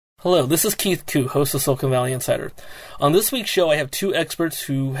Hello, this is Keith Koo, host of Silicon Valley Insider. On this week's show, I have two experts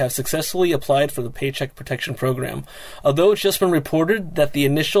who have successfully applied for the Paycheck Protection Program. Although it's just been reported that the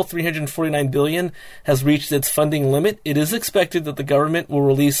initial $349 billion has reached its funding limit, it is expected that the government will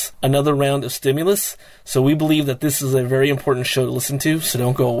release another round of stimulus, so we believe that this is a very important show to listen to, so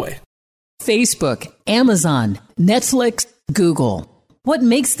don't go away. Facebook, Amazon, Netflix, Google. What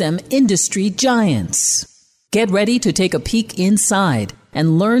makes them industry giants? Get ready to take a peek inside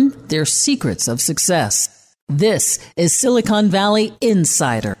and learn their secrets of success. This is Silicon Valley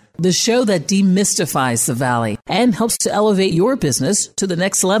Insider, the show that demystifies the Valley and helps to elevate your business to the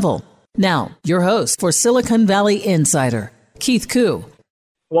next level. Now, your host for Silicon Valley Insider, Keith Koo.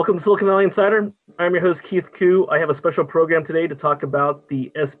 Welcome to Silicon Valley Insider. I'm your host, Keith Koo. I have a special program today to talk about the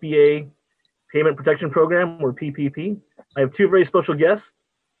SBA Payment Protection Program, or PPP. I have two very special guests,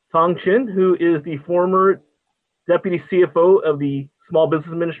 Tong Qin, who is the former Deputy CFO of the Small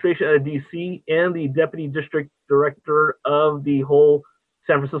Business Administration out of DC and the Deputy District Director of the whole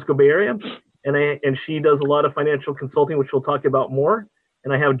San Francisco Bay Area. And she does a lot of financial consulting, which we'll talk about more.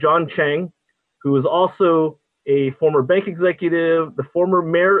 And I have John Chiang, who is also a former bank executive, the former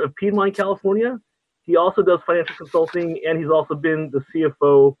mayor of Piedmont, California. He also does financial consulting, and he's also been the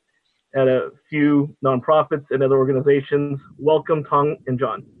CFO at a few nonprofits and other organizations. Welcome, Tong and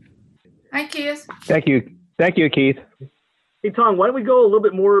John. Hi, Keith. Thank you. Thank you, Keith. Hey, Tong, why don't we go a little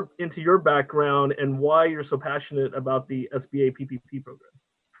bit more into your background and why you're so passionate about the SBA-PPP program?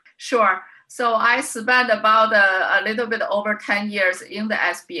 Sure. So I spent about a little bit over 10 years in the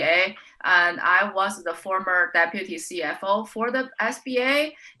SBA, and I was the former deputy CFO for the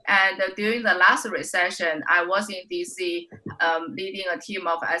SBA. And during the last recession, I was in DC leading a team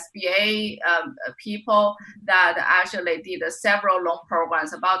of SBA people that actually did several loan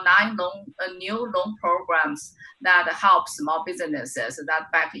programs, about 9 new loan programs that help small businesses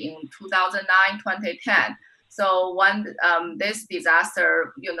that back in 2009, 2010. So when this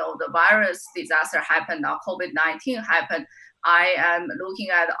disaster, the virus disaster happened, or COVID-19 happened, I am looking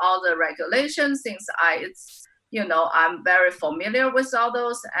at all the regulations since I'm very familiar with all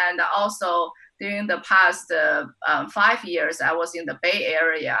those. And also during the past 5 years, I was in the Bay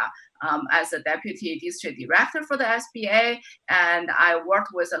Area as a deputy district director for the SBA. And I worked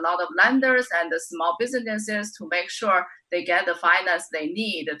with a lot of lenders and the small businesses to make sure they get the finance they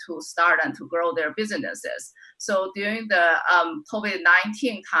need to start and to grow their businesses. So during the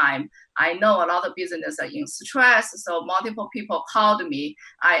COVID-19 time, I know a lot of businesses are in stress. So multiple people called me.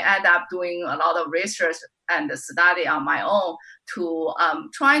 I end up doing a lot of research and study on my own to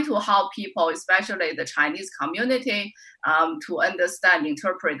trying to help people, especially the Chinese community, to understand,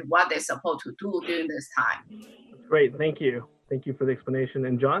 interpret what they're supposed to do during this time. Great, thank you. Thank you for the explanation.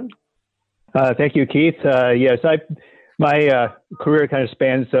 And John? Thank you, Keith. Yes, my career kind of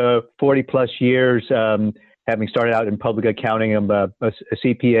spans 40 plus years, having started out in public accounting. I'm a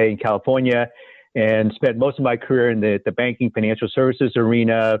CPA in California and spent most of my career in the banking financial services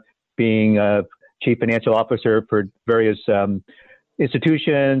arena, being a chief financial officer for various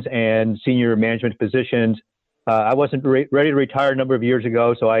institutions and senior management positions. I wasn't ready to retire a number of years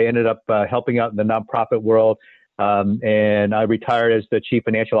ago, so I ended up helping out in the nonprofit world. And I retired as the chief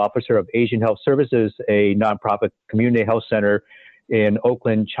financial officer of Asian Health Services, a nonprofit community health center in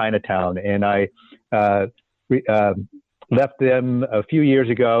Oakland, Chinatown. And I left them a few years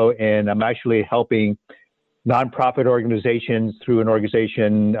ago, and I'm actually helping nonprofit organizations through an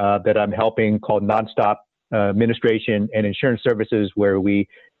organization that I'm helping called Nonstop Administration and Insurance Services, where we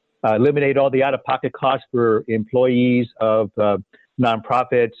eliminate all the out-of-pocket costs for employees of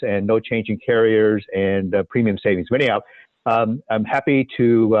nonprofits and no change in carriers and premium savings. But anyhow, I'm happy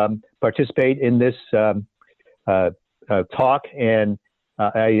to participate in this talk, and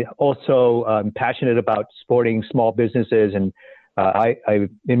I also am passionate about supporting small businesses. And I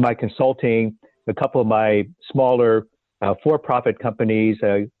in my consulting, a couple of my smaller for-profit companies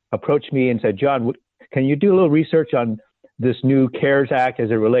approached me and said, John, can you do a little research on this new CARES Act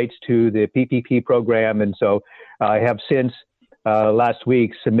as it relates to the PPP program? And so I have since last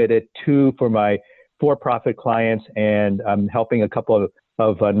week submitted 2 for my for-profit clients, and I'm helping a couple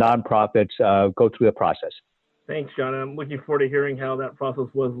of nonprofits go through the process. Thanks, John. I'm looking forward to hearing how that process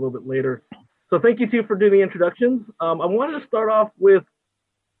was a little bit later. So thank you, too, for doing the introductions. I wanted to start off with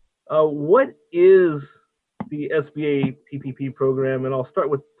what is the SBA PPP program? And I'll start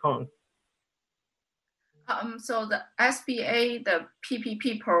with Tong. So the SBA, the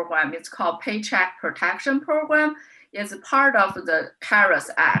PPP program, it's called Paycheck Protection Program. It's part of the CARES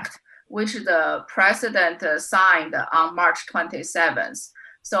Act, which the president signed on March 27th.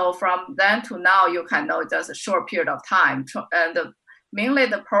 So from then to now, you can know just a short period of time. And Mainly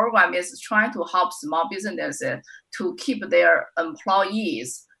the program is trying to help small businesses to keep their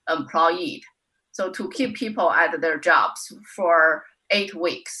employees employed. So to keep people at their jobs for 8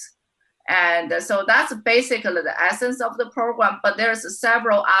 weeks. And so that's basically the essence of the program, but there's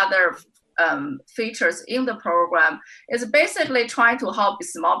several other features in the program. It's basically trying to help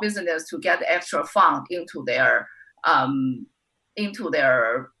small business to get extra fund into their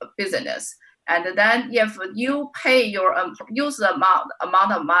business. And then if you pay use the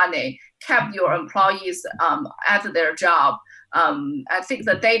amount of money, kept your employees at their job, I think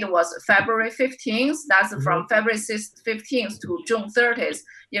the date was February 15th. That's from February 15th to June 30th.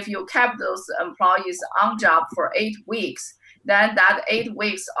 If you kept those employees on job for 8 weeks, then that 8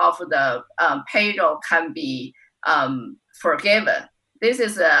 weeks of the payroll can be forgiven. This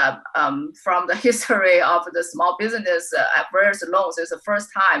is from the history of the small business adverse loans. It's the first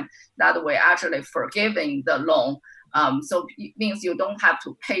time that we're actually forgiving the loan. So it means you don't have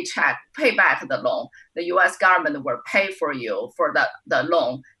to pay back the loan. The U.S. government will pay for you for the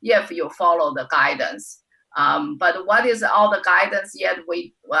loan if you follow the guidance. But what is all the guidance yet?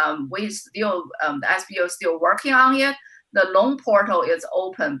 We still, the SBA is still working on it. The loan portal is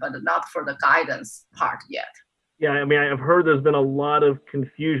open, but not for the guidance part yet. Yeah, I mean, I've heard there's been a lot of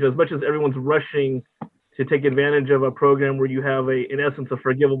confusion. As much as everyone's rushing to take advantage of a program where you have in essence, a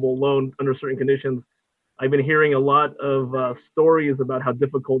forgivable loan under certain conditions, I've been hearing a lot of stories about how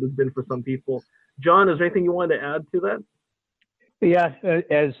difficult it's been for some people. John, is there anything you wanted to add to that? Yeah,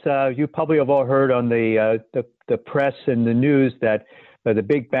 as you probably have all heard on the press and the news that the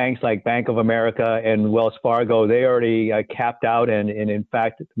big banks like Bank of America and Wells Fargo, they already capped out. And in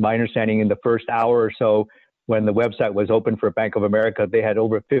fact, my understanding in the first hour or so, when the website was open for Bank of America, they had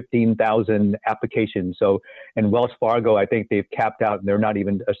over 15,000 applications. So, and Wells Fargo, I think they've capped out and they're not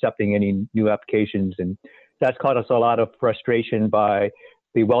even accepting any new applications. And that's caused us a lot of frustration by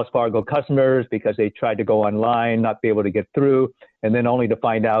the Wells Fargo customers because they tried to go online, not be able to get through, and then only to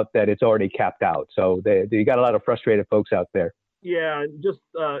find out that it's already capped out. So you got a lot of frustrated folks out there. Yeah, just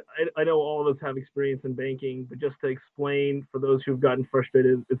I know all of us have experience in banking, but just to explain for those who've gotten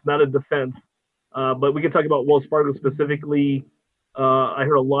frustrated, it's not a defense. But we can talk about Wells Fargo specifically. I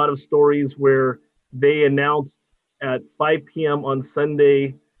heard a lot of stories where they announced at 5 p.m. on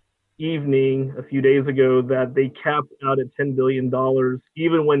Sunday evening a few days ago that they capped out at $10 billion,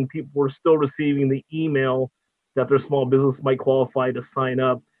 even when people were still receiving the email that their small business might qualify to sign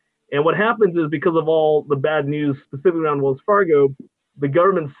up. And what happens is because of all the bad news, specifically around Wells Fargo, the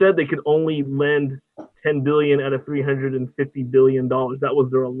government said they could only lend $10 billion out of $350 billion. That was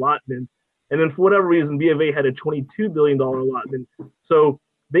their allotment. And then for whatever reason, B of A had a $22 billion allotment. So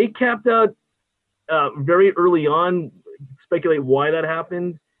they capped out very early on, speculate why that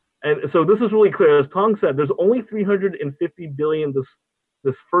happened. And so this is really clear. As Tong said, there's only $350 billion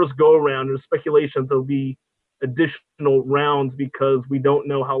this first go around. There's speculation there'll be additional rounds because we don't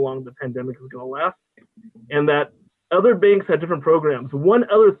know how long the pandemic is going to last, and that other banks have different programs. One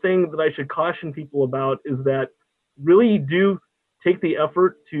other thing that I should caution people about is that really do take the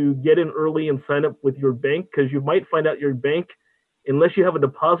effort to get in early and sign up with your bank, because you might find out your bank, unless you have a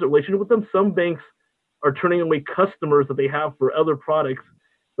deposit relationship with them, some banks are turning away customers that they have for other products.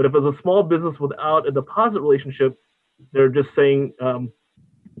 But if it's a small business without a deposit relationship, they're just saying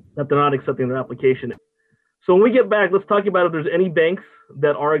that they're not accepting their application. So when we get back, let's talk about if there's any banks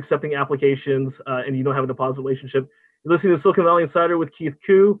that are accepting applications and you don't have a deposit relationship. You're listening to Silicon Valley Insider with Keith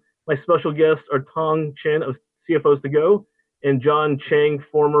Koo. My special guests are Tong Qin of CFOs to Go and John Chiang,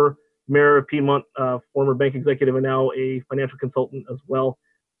 former Mayor of Piedmont, former bank executive, and now a financial consultant as well.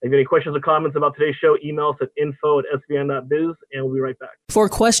 If you have any questions or comments about today's show, email us at info@sbn.biz, and we'll be right back. For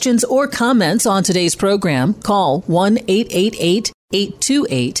questions or comments on today's program, call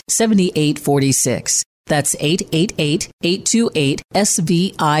 1-888-828-7846. That's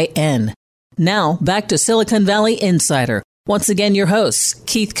 888-828-SVIN. Now, back to Silicon Valley Insider. Once again, your hosts,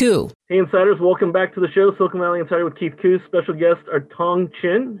 Keith Koo. Hey, Insiders, welcome back to the show. Silicon Valley Insider with Keith Koo. Special guests are Tong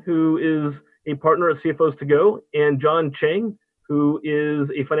Qin, who is a partner at CFOs to Go, and John Chiang, who is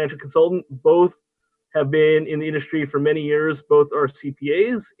a financial consultant. Both have been in the industry for many years. Both are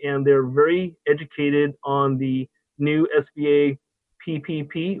CPAs, and they're very educated on the new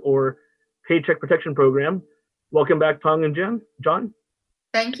SBA-PPP, or Paycheck Protection Program. Welcome back, Tong and John.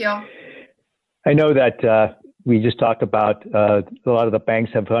 Thank you. I know that we just talked about a lot of the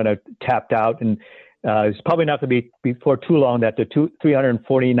banks have kind of tapped out, and it's probably not going to be before too long that the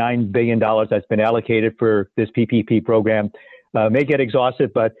 $349 billion that's been allocated for this PPP program may get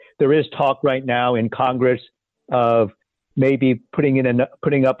exhausted. But there is talk right now in Congress of maybe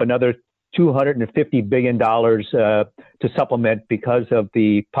putting up another $250 billion to supplement because of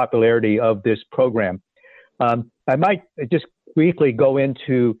the popularity of this program. I might just briefly go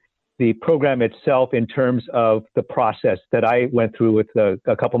into the program itself in terms of the process that I went through with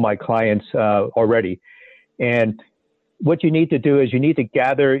a couple of my clients already. And what you need to do is you need to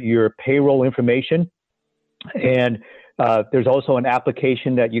gather your payroll information. And there's also an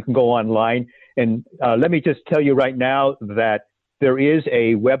application that you can go online. And let me just tell you right now that there is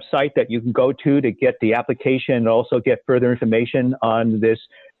a website that you can go to get the application and also get further information on this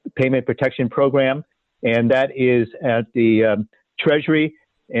payment protection program. And that is at the Treasury,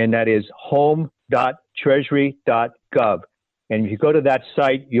 and that is home.treasury.gov. And if you go to that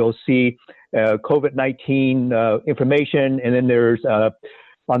site, you'll see COVID-19 information. And then there's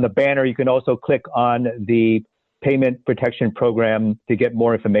on the banner, you can also click on the payment protection program to get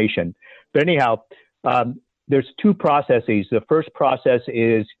more information. But anyhow, there's two processes. The first process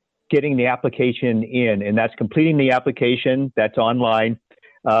is getting the application in, and that's completing the application that's online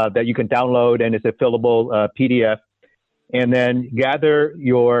that you can download, and it's a fillable PDF. And then gather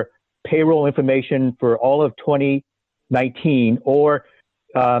your payroll information for all of 2019, or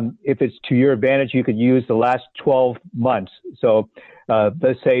if it's to your advantage, you could use the last 12 months. So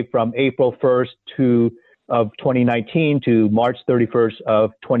let's say from April 1st of 2019 to March 31st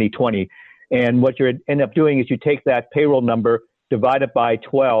of 2020. And what you end up doing is you take that payroll number, divide it by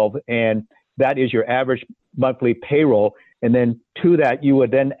 12, and that is your average monthly payroll. And then to that, you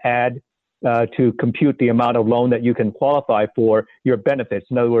would then add to compute the amount of loan that you can qualify for your benefits.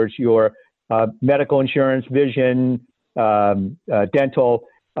 In other words, your medical insurance, vision, dental,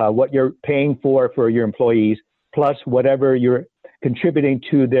 what you're paying for your employees, plus whatever you're contributing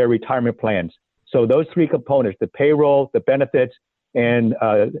to their retirement plans. So those three components, the payroll, the benefits, and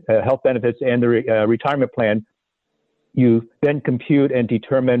health benefits, and the retirement plan, you then compute and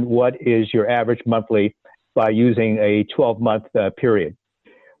determine what is your average monthly by using a 12-month period.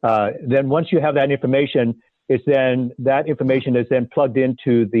 Then once you have that information, that information is then plugged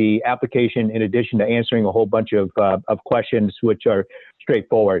into the application in addition to answering a whole bunch of questions which are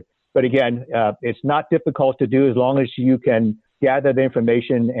straightforward. But again, it's not difficult to do as long as you can gather the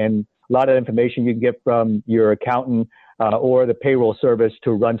information, and a lot of information you can get from your accountant or the payroll service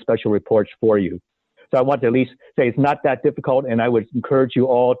to run special reports for you. So I want to at least say it's not that difficult, and I would encourage you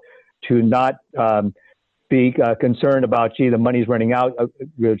all to not be concerned about, gee, the money's running out.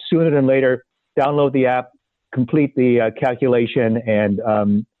 Sooner than later, download the app, complete the calculation, and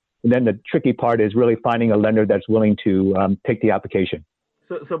then the tricky part is really finding a lender that's willing to take the application.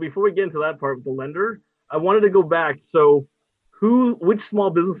 So before we get into that part with the lender, I wanted to go back. So which small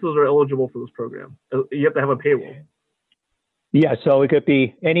businesses are eligible for this program? You have to have a payroll. Yeah, so it could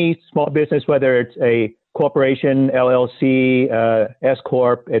be any small business, whether it's a corporation, LLC, S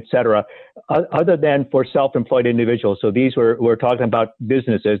Corp, et cetera, other than for self-employed individuals. So these we're talking about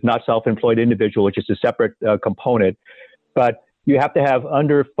businesses, not self-employed individual, which is a separate component. But you have to have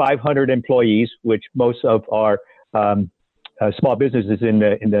under 500 employees, which most of our small businesses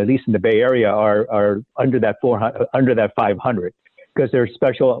at least in the Bay Area are under that 500, because there are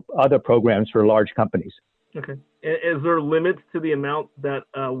special other programs for large companies. Okay. Is there limits to the amount that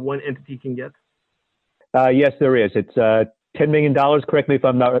one entity can get? Yes, there is. It's $10 million. Correct me if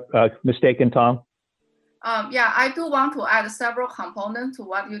I'm not mistaken, Tom. Yeah, I do want to add several components to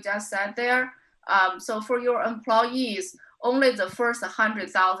what you just said there. So for your employees, only the first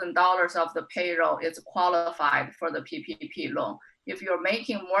 $100,000 of the payroll is qualified for the PPP loan. If you're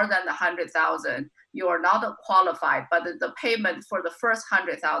making more than $100,000, you are not qualified, but the payment for the first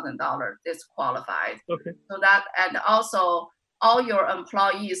 $100,000 is qualified. Okay. So that, and also all your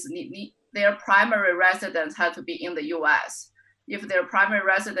employees their primary residence has to be in the U.S. If their primary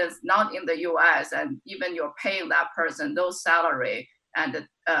residence not in the U.S. and even you're paying that person, those salary and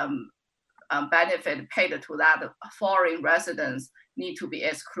benefit paid to that foreign residents need to be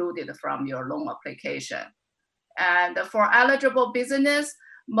excluded from your loan application. And for eligible business,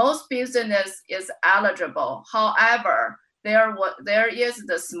 most business is eligible. However, there is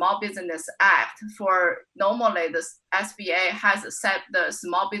the Small Business Act. For normally the SBA has set the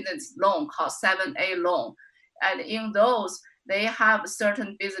small business loan called 7A loan. And in those, they have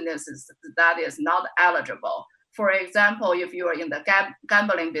certain businesses that is not eligible. For example, if you are in the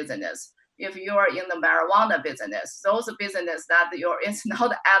gambling business, if you are in the marijuana business, those business that it's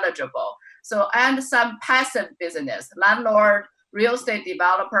not eligible. So, and some passive business, landlord, real estate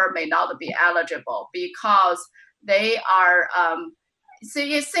developer may not be eligible because they are,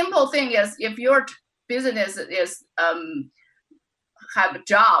 see, a simple thing is if your business is have a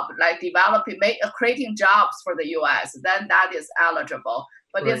job, like developing, creating jobs for the US, then that is eligible.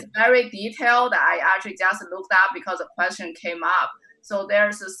 but Right. it's very detailed. I actually just looked up because a question came up. So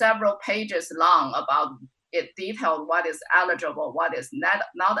there's several pages long about it detailed what is eligible, what is not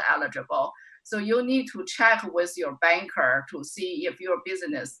eligible. So you need to check with your banker to see if your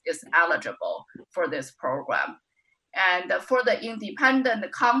business is eligible for this program. And for the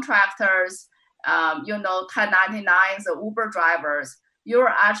independent contractors, 1099s, the Uber drivers, you're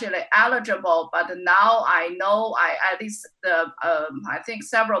actually eligible. But now I know, at least I think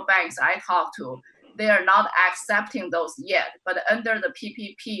several banks I talked to, they are not accepting those yet. But under the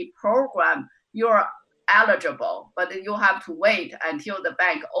PPP program, you're eligible, but you have to wait until the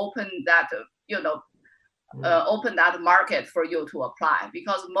bank open that, open that market for you to apply.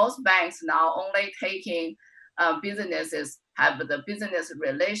 Because most banks now only taking businesses have the business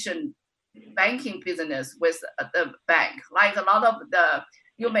relation banking business with the bank. Like a lot of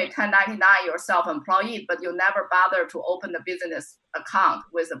you may 1099 your self-employed, but you never bother to open a business account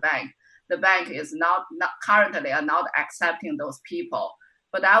with the bank. The bank is not currently are not accepting those people.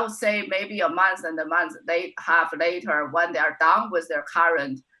 But I would say maybe a month and a month they have later, when they're done with their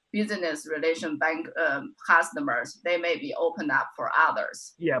current business relation bank customers, they may be open up for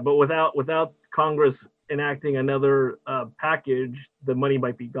others. Yeah, but without Congress enacting another package, the money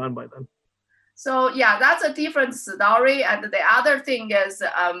might be gone by then. So yeah, that's a different story. And the other thing is,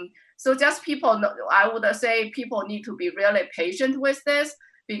 so just people, I would say people need to be really patient with this,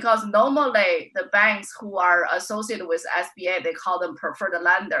 because normally the banks who are associated with SBA, they call them preferred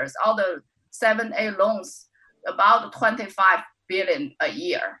lenders. All the 7A loans, about 25 billion a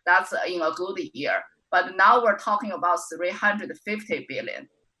year. That's in a good year. But now we're talking about 350 billion.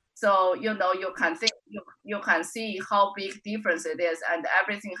 So, you can think, you can see how big difference it is, and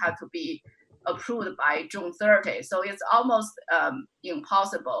everything had to be approved by June 30. So it's almost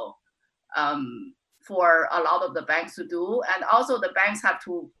impossible for a lot of the banks to do. And also the banks have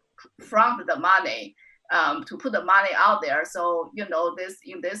to front the money to put the money out there. So, in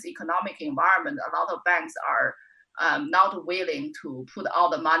this economic environment, a lot of banks are not willing to put all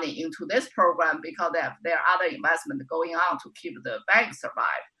the money into this program because there are other investments going on to keep the bank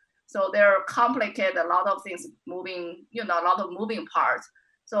survive. So they're complicated, a lot of things moving, a lot of moving parts.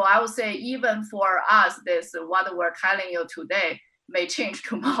 So I would say even for us, this what we're telling you today may change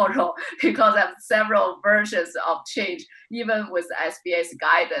tomorrow because of several versions of change, even with SBA's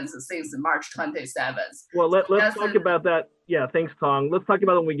guidance since March 27th. Well, let's talk about that. Yeah, thanks, Tong. Let's talk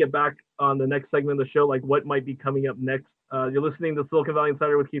about it when we get back on the next segment of the show, like what might be coming up next. You're listening to Silicon Valley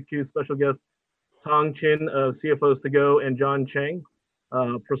Insider with Keith Q, special guest Tong Qin of CFOs to Go and John Chiang,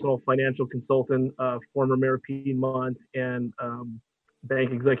 personal financial consultant, former Mayor of Piedmont, and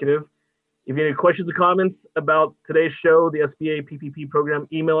bank executive. If you have any questions or comments about today's show, the SBA-PPP program,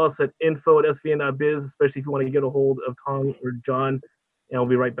 email us at info@sba.biz, especially if you want to get a hold of Tong or John, and we'll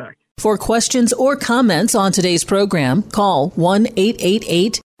be right back. For questions or comments on today's program, call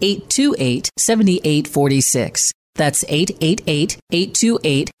 1-888-828-7846. That's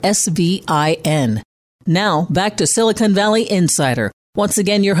 888-828-SVIN. Now, back to Silicon Valley Insider. Once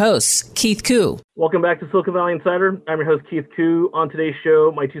again, your hosts, Keith Koo. Welcome back to Silicon Valley Insider. I'm your host, Keith Koo. On today's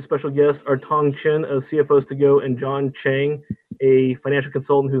show, my two special guests are Tong Qin of CFOs to Go and John Chiang, a financial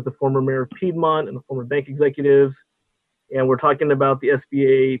consultant who's the former Mayor of Piedmont and the former bank executive. And we're talking about the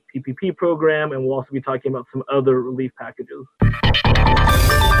SBA PPP program, and we'll also be talking about some other relief packages.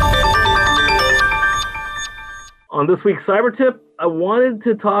 On this week's Cyber Tip, I wanted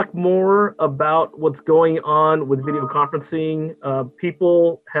to talk more about what's going on with video conferencing.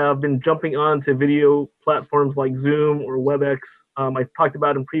 People have been jumping on to video platforms like Zoom or WebEx. I've talked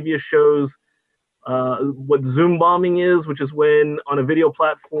about in previous shows what Zoom bombing is, which is when on a video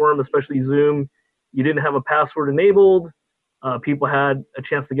platform, especially Zoom, you didn't have a password enabled. People had a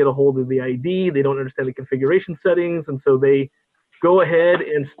chance to get a hold of the ID. They don't understand the configuration settings, and so they go ahead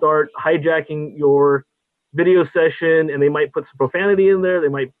and start hijacking your video session, and they might put some profanity in there. They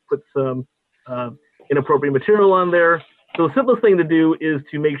might put some inappropriate material on there. So the simplest thing to do is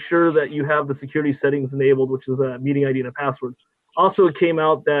to make sure that you have the security settings enabled, which is a meeting ID and a password. Also, it came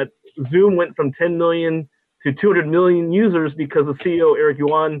out that Zoom went from 10 million to 200 million users because the CEO, Eric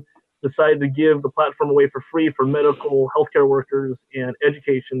Yuan, decided to give the platform away for free for medical healthcare workers and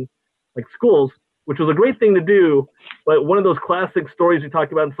education, like schools, which was a great thing to do. But one of those classic stories we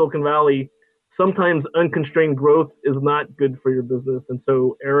talked about in Silicon Valley, sometimes unconstrained growth is not good for your business. And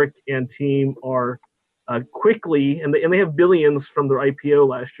so Eric and team are quickly, and they have billions from their IPO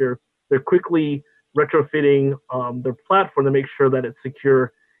last year, they're quickly retrofitting their platform to make sure that it's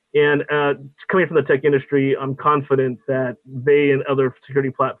secure. And coming from the tech industry, I'm confident that they and other security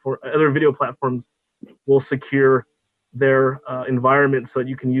platform, other video platforms will secure their environment so that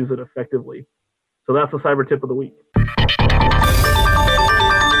you can use it effectively. So that's the cyber tip of the week.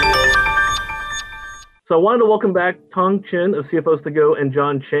 So I wanted to welcome back Tong Qin of CFOs to Go and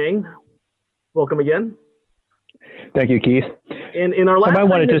John Chiang. Welcome again. Thank you, Keith. And in our last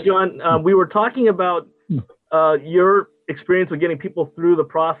segment, John, we were talking about your experience with getting people through the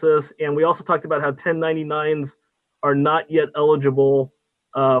process, and we also talked about how 1099s are not yet eligible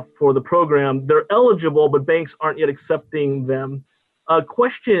for the program. They're eligible, but banks aren't yet accepting them.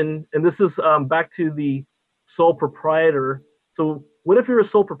 Question, and this is back to the sole proprietor. So what if you're a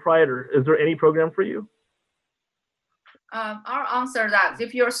sole proprietor? Is there any program for you? Our answer that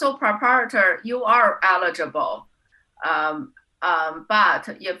if you're a sole proprietor, you are eligible. But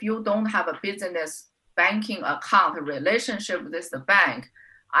if you don't have a business banking account relationship with the bank,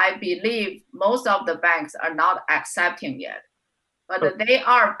 I believe most of the banks are not accepting yet. But they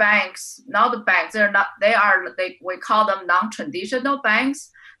are banks, not banks. We call them non-traditional banks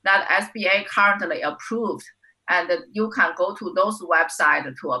that SBA currently approved, and you can go to those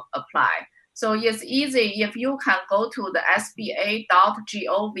websites to apply. So it's easy if you can go to the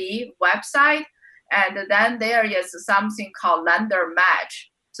SBA.gov website, and then there is something called lender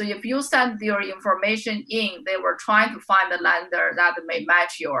match. So if you send your information in, they were trying to find a lender that may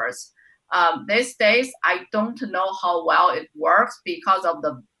match yours. These days, I don't know how well it works because of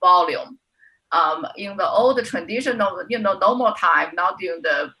the volume. In the old traditional, normal time, not during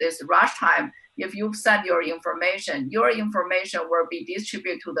this rush time, if you send your information will be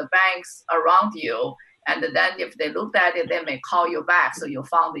distributed to the banks around you. And then if they looked at it, they may call you back so you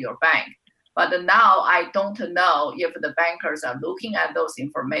found your bank. But now I don't know if the bankers are looking at those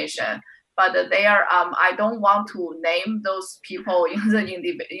information. But they are. I don't want to name those people on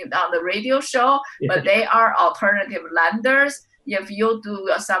the radio show, but they are alternative lenders. If you do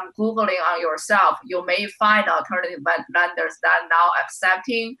some Googling on yourself, you may find alternative lenders that are now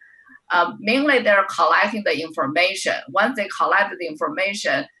accepting. Mainly, they're collecting the information. Once they collect the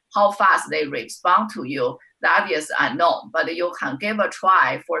information, how fast they respond to you, that is unknown. But you can give a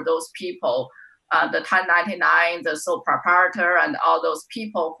try for those people. The 1099, the sole proprietor, and all those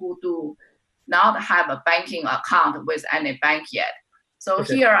people who do not have a banking account with any bank yet. So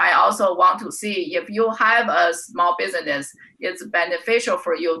here I also want to see if you have a small business, it's beneficial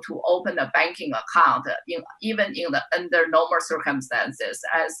for you to open a banking account, even under normal circumstances.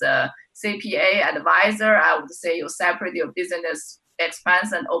 As a CPA advisor, I would say you separate your business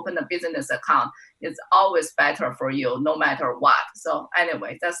expense and open a business account. It's always better for you, no matter what. So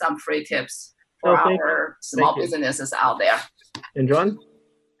anyway, that's some free tips for our small businesses out there. And John?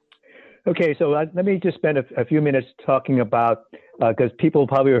 Okay, so let me just spend a few minutes talking about, because people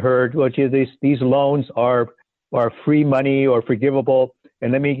probably heard, well, gee, these loans are free money or forgivable,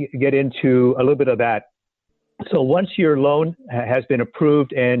 and let me get into a little bit of that. So once your loan has been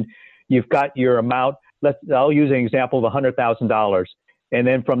approved and you've got your amount, I'll use an example of $100,000, and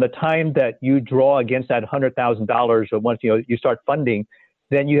then from the time that you draw against that $100,000, or once you start funding,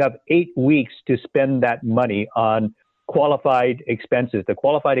 then you have 8 weeks to spend that money on qualified expenses. The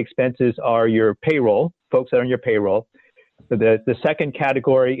qualified expenses are your payroll, folks that are on your payroll. The second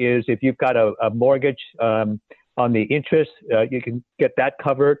category is if you've got a mortgage on the interest, you can get that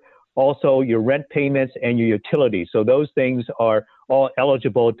covered. Also, your rent payments and your utilities. So those things are all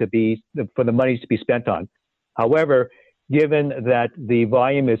eligible for the monies to be spent on. However, given that the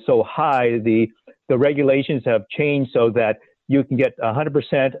volume is so high, the regulations have changed so that you can get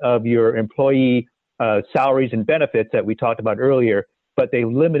 100% of your employee salaries and benefits that we talked about earlier, but they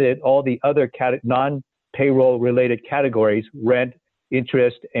limited all the other non-payroll related categories, rent,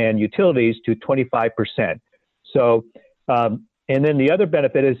 interest, and utilities to 25%. So, and then the other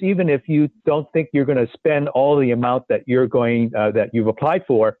benefit is even if you don't think you're going to spend all the amount that that you've applied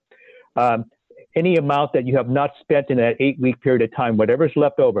for, any amount that you have not spent in that 8-week period of time, whatever's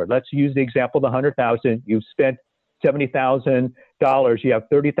left over. Let's use the example of the $100,000. You've spent $70,000. You have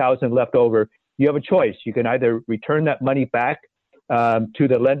 $30,000 left over. You have a choice. You can either return that money back to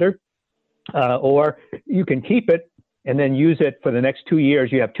the lender, or you can keep it and then use it for the next 2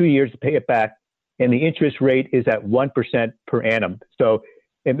 years. You have 2 years to pay it back, and the interest rate is at 1% per annum. So,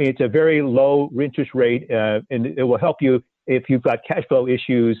 I mean, it's a very low interest rate, and it will help you if you've got cash flow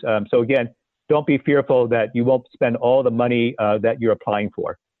issues. So again, don't be fearful that you won't spend all the money that you're applying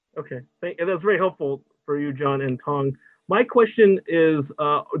for. Okay, that's very helpful for you, John and Tong. My question is,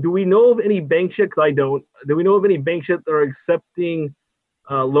 do we know of any banks yet? Because I don't. Do we know of any banks yet that are accepting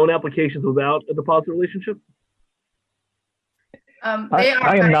loan applications without a deposit relationship? They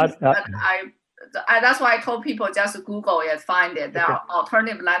are banks, but that's why I told people just Google it, find it. There are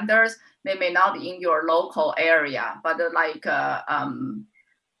alternative lenders. They may not be in your local area, but like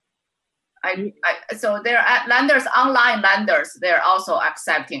so there are lenders, online lenders, they're also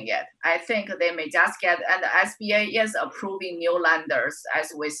accepting it. I think they may just get, and the SBA is approving new lenders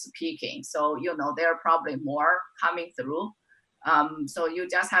as we're speaking. So, there are probably more coming through. So you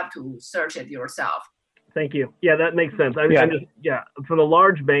just have to search it yourself. Thank you. Yeah, that makes sense. For the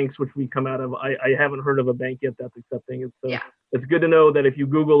large banks, which we come out of, I haven't heard of a bank yet that's accepting it. So it's good to know that if you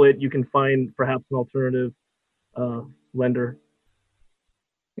Google it, you can find perhaps an alternative lender.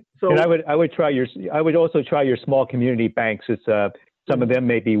 So, and I would also try your small community banks. It's some of them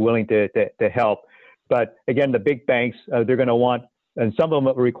may be willing to help, but again, the big banks they're going to want, and some of them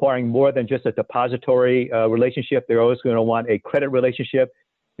are requiring more than just a depository relationship. They're always going to want a credit relationship,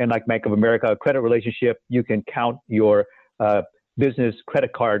 and like Bank of America, a credit relationship, you can count your business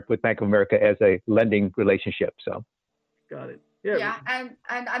credit card with Bank of America as a lending relationship. So, got it. Yeah, and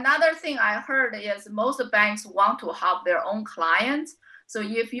another thing I heard is most banks want to help their own clients. So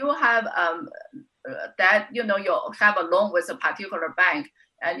if you have that, you have a loan with a particular bank,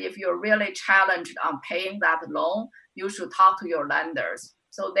 and if you're really challenged on paying that loan, you should talk to your lenders.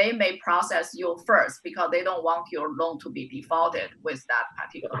 So they may process you first because they don't want your loan to be defaulted with that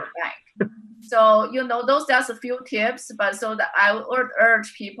particular bank. So, those just a few tips, but so that I would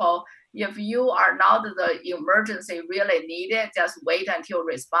urge people, if you are not the emergency really needed, just wait until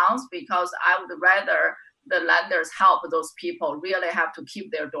response, because I would rather the lenders help those people really have to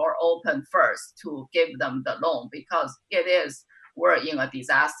keep their door open first to give them the loan, because we're in a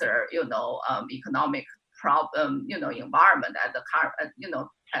disaster, economic problem, environment at the current,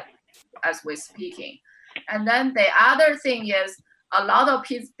 as we're speaking. And then the other thing is a lot of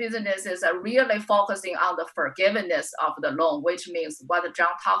businesses are really focusing on the forgiveness of the loan, which means what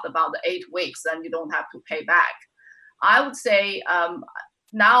John talked about, the 8 weeks, and you don't have to pay back. I would say,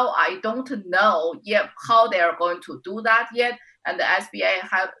 now I don't know yet how they are going to do that yet, and the SBA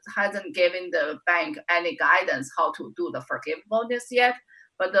hasn't given the bank any guidance how to do the forgivableness yet.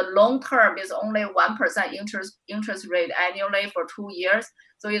 But the long term is only 1% interest rate annually for 2 years,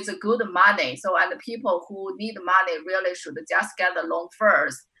 so it's a good money. So, and the people who need money really should just get the loan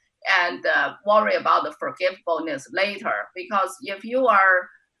first and worry about the forgivableness later. Because if you are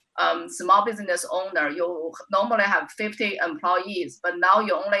small business owner, you normally have 50 employees, but now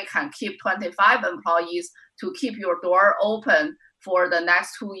you only can keep 25 employees to keep your door open for the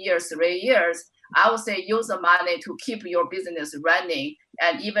next 2 years, 3 years. I would say use the money to keep your business running,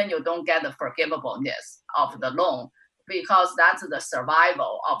 and even you don't get the forgivableness of the loan, because that's the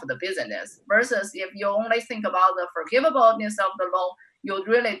survival of the business. Versus if you only think about the forgivableness of the loan, you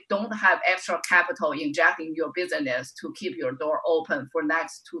really don't have extra capital injecting your business to keep your door open for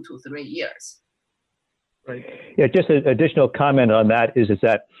next 2 to 3 years. Right. Yeah, just an additional comment on that is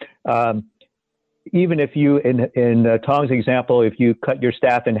that even if you, in Tong's example, if you cut your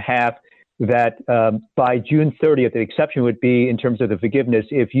staff in half, that by June 30th, the exception would be in terms of the forgiveness,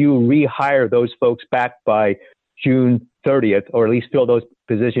 if you rehire those folks back by June 30th, or at least fill those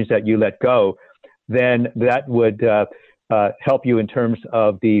positions that you let go, then that would help you in terms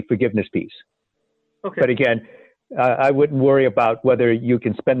of the forgiveness piece. Okay. But again, I wouldn't worry about whether you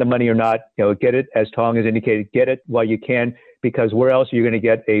can spend the money or not. Get it, as Tong has indicated, get it while you can, because where else are you going to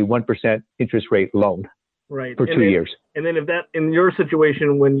get a 1% interest rate loan? Right. For 2 years. And then if that, in your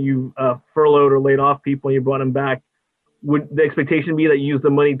situation, when you furloughed or laid off people and you brought them back, would the expectation be that you use the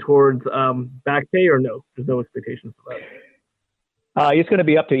money towards back pay, or no? There's no expectation for that. It's going to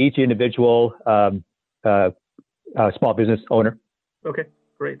be up to each individual small business owner. Okay,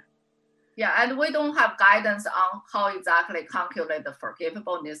 great. Yeah, and we don't have guidance on how exactly calculate the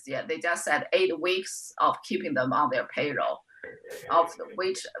forgivableness yet. They just said 8 weeks of keeping them on their payroll, of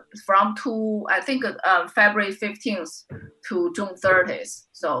which from February 15th to June 30th.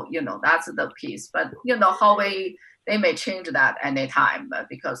 So, that's the piece. But, how they may change that anytime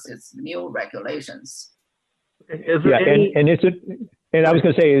because it's new regulations. Okay. And I was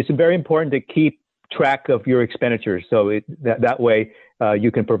going to say, it's very important to keep track of your expenditures. So that way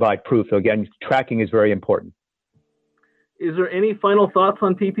you can provide proof. So again, tracking is very important. Is there any final thoughts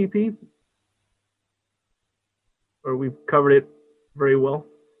on PPP? Or we've covered it very well?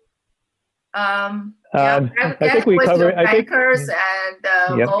 I think we covered bankers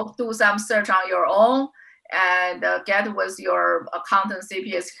and go do some search on your own, and get with your accountant,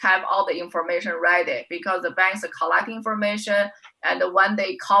 CPAs, have all the information ready, because the banks collect information, and when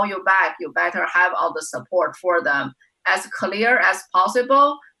they call you back, you better have all the support for them as clear as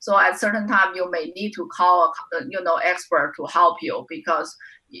possible. So at certain time, you may need to call expert to help you, because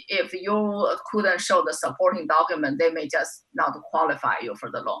if you couldn't show the supporting document, they may just not qualify you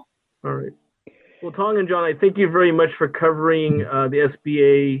for the loan. All right. Well, Tong and John, I thank you very much for covering the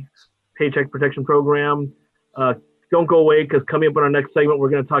SBA Paycheck Protection Program. Don't go away, because coming up in our next segment, we're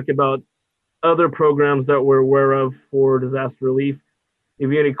going to talk about other programs that we're aware of for disaster relief. If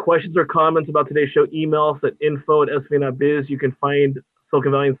you have any questions or comments about today's show, email us at info@sba.biz. You can find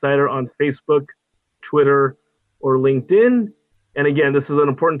Silicon Valley Insider on Facebook, Twitter, or LinkedIn. And again, this is an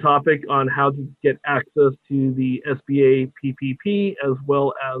important topic on how to get access to the SBA-PPP as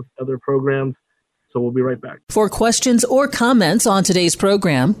well as other programs. So we'll be right back. For questions or comments on today's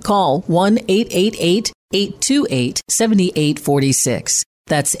program, call 1-888-828-7846.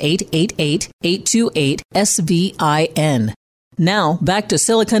 That's 888-828-SVIN. Now, back to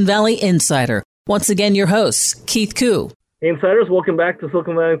Silicon Valley Insider. Once again, your hosts, Keith Koo. Hey, Insiders, welcome back to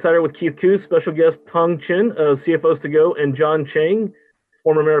Silicon Valley Insider with Keith Koo, special guest Tong Qin of CFOs to Go and John Chiang,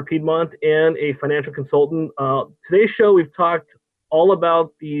 former Mayor of Piedmont and a financial consultant. Today's show, we've talked all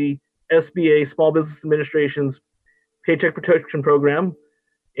about the SBA, Small Business Administration's Paycheck Protection Program,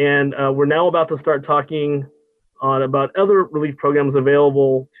 and we're now about to start talking about other relief programs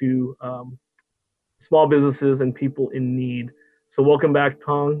available to small businesses and people in need. So welcome back,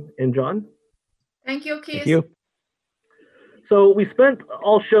 Tong and John. Thank you, Keith. Thank you. So we spent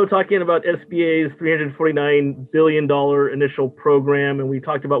all show talking about SBA's $349 billion initial program, and we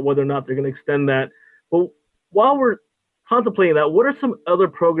talked about whether or not they're going to extend that. But while we're contemplating that, what are some other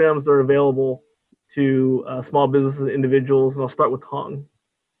programs that are available to small businesses and individuals? And I'll start with Tong.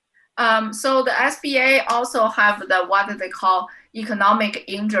 So the SBA also have what they call economic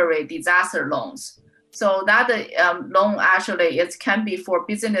injury disaster loans. So that loan actually can be for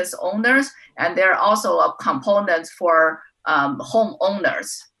business owners, and there are also a component for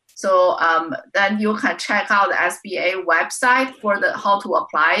homeowners. So then you can check out the SBA website for how to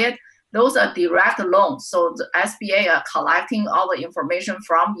apply it. Those are direct loans. So the SBA are collecting all the information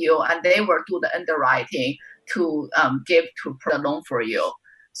from you, and they will do the underwriting to put the loan for you.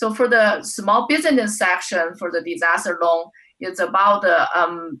 So for the small business section for the disaster loan, it's about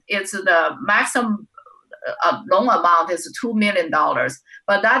it's the maximum loan amount is $2 million,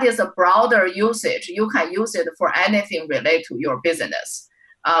 but that is a broader usage. You can use it for anything related to your business.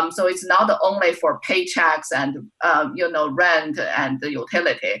 So it's not only for paychecks and rent and the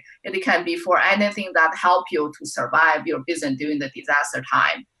utility. It can be for anything that help you to survive your business during the disaster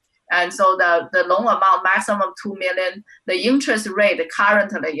time. And so the loan amount maximum $2 million. The interest rate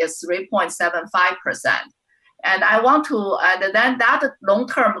currently is 3.75%. And I want to, and then that long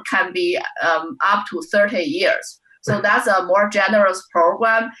term can be up to 30 years. So that's a more generous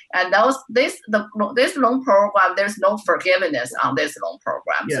program. And this loan program, there's no forgiveness on this loan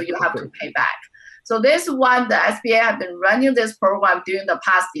program. Yeah, so you have to pay back. So this one, the SBA have been running this program during the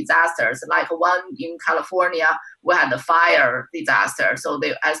past disasters, like one in California, we had the fire disaster. So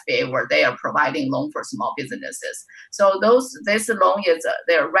the SBA were there providing loan for small businesses. So this loan is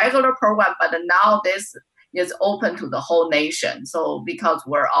their regular program, but now this is open to the whole nation. So because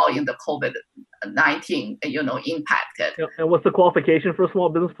we're all in the COVID-19, impacted. And what's the qualification for a small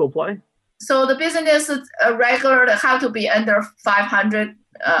business to apply? So the business regular have to be under 500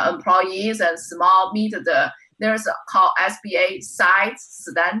 employees, and small meet there's called SBA size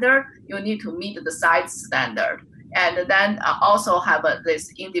standard. You need to meet the size standard. And then also have this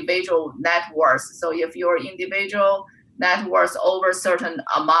individual net worth. So if your individual net worth over certain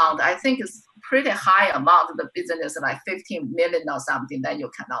amount, I think it's pretty high amount of the business, like 15 million or something, then you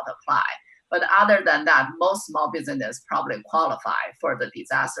cannot apply. But other than that, most small business probably qualify for the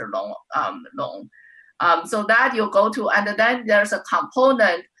disaster loan. So that you go to, and then there's a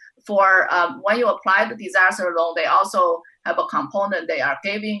component for when you apply the disaster loan, they also have a component. They are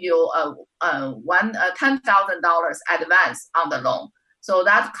giving you $10,000 advance on the loan. So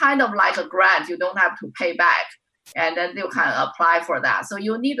that's kind of like a grant. You don't have to pay back. And then you can apply for that. So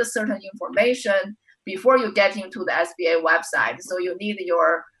you need a certain information before you get into the SBA website. So you need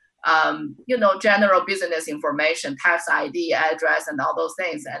your, general business information, tax ID, address, and all those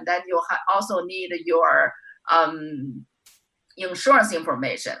things. And then you also need your insurance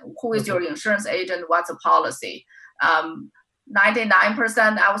information. Who is your insurance agent? What's the policy?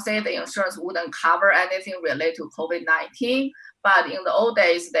 99%, I would say the insurance wouldn't cover anything related to COVID-19. But in the old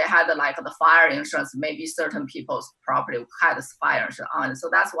days, they had like the fire insurance. Maybe certain people's property had fire insurance on it. So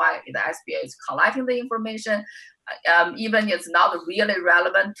that's why the SBA is collecting the information, even it's not really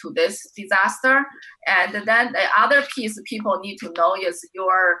relevant to this disaster. And then the other piece people need to know is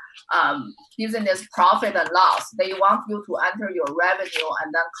your business profit and loss. They want you to enter your revenue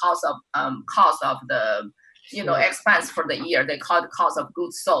and then cost of the expense for the year. They call it cost of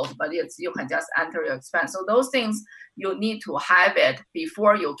goods sold, but you can just enter your expense. So those things you need to have it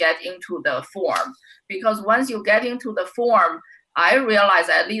before you get into the form, because once you get into the form, I realized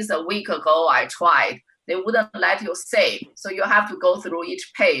at least a week ago I tried, they wouldn't let you save. So you have to go through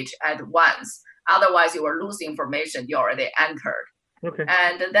each page at once. Otherwise, you will lose information you already entered. Okay.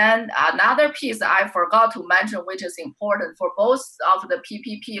 And then another piece I forgot to mention, which is important for both of the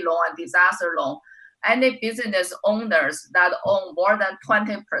PPP loan and disaster loan, any business owners that own more than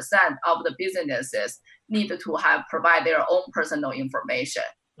 20% of the businesses need to provide their own personal information.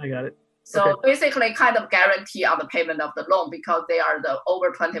 I got it. So basically kind of guarantee on the payment of the loan because they are the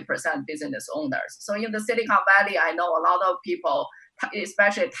over 20% business owners. So in the Silicon Valley, I know a lot of people,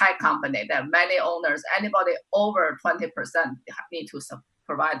 especially tech company, that many owners, anybody over 20% need to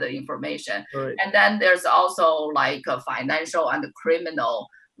provide the information. Right. And then there's also like a financial and criminal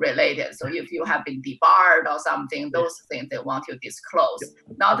related. So if you have been debarred or something, those things they want to disclose.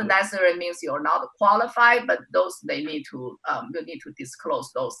 Not necessarily means you're not qualified, but those they need to you need to disclose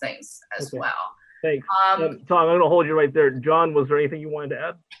those things as well. Thanks. Tom, I'm going to hold you right there. John, was there anything you wanted to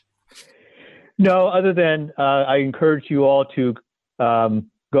add? No, other than I encourage you all to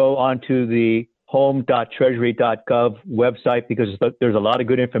go onto the home.treasury.gov website because there's a lot of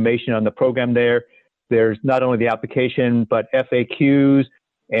good information on the program there. There's not only the application, but FAQs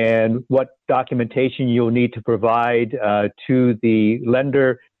and what documentation you'll need to provide to the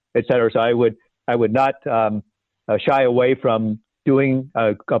lender, et cetera. So I would not shy away from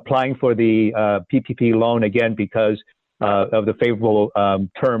applying for the PPP loan again because of the favorable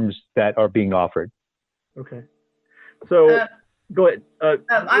terms that are being offered. Okay. So go ahead.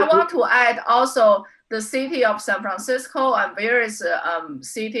 I want to add also the city of San Francisco and various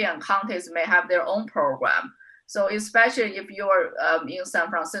city and counties may have their own program. So especially if you're in San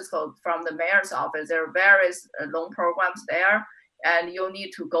Francisco from the mayor's office, there are various loan programs there, and you'll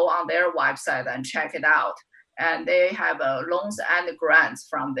need to go on their website and check it out. And they have loans and grants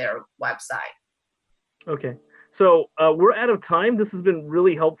from their website. Okay. So we're out of time. This has been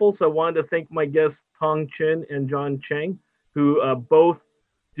really helpful. So I wanted to thank my guests, Tong Qin and John Chiang, who both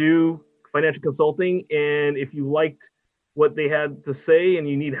do financial consulting. And if you liked what they had to say and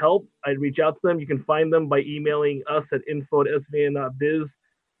you need help, I'd reach out to them. You can find them by emailing us at info@sba.biz.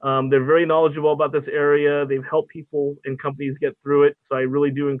 They're very knowledgeable about this area. They've helped people and companies get through it. So I really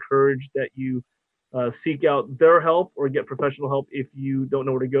do encourage that you seek out their help or get professional help if you don't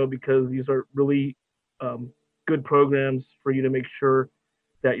know where to go, because these are really good programs for you to make sure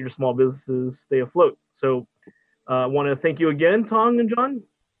that your small businesses stay afloat. So I want to thank you again, Tong and John.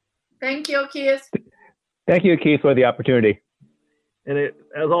 Thank you, Keith. Thank you, Keith, for the opportunity. And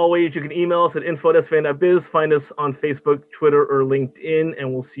as always, you can email us at info@sba.biz, find us on Facebook, Twitter, or LinkedIn,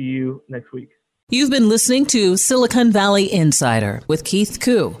 and we'll see you next week. You've been listening to Silicon Valley Insider with Keith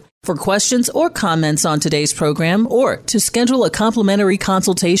Koo. For questions or comments on today's program or to schedule a complimentary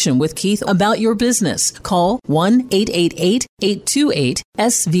consultation with Keith about your business, call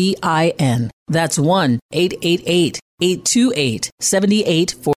 1-888-828-SVIN. That's 1-888-828-7840.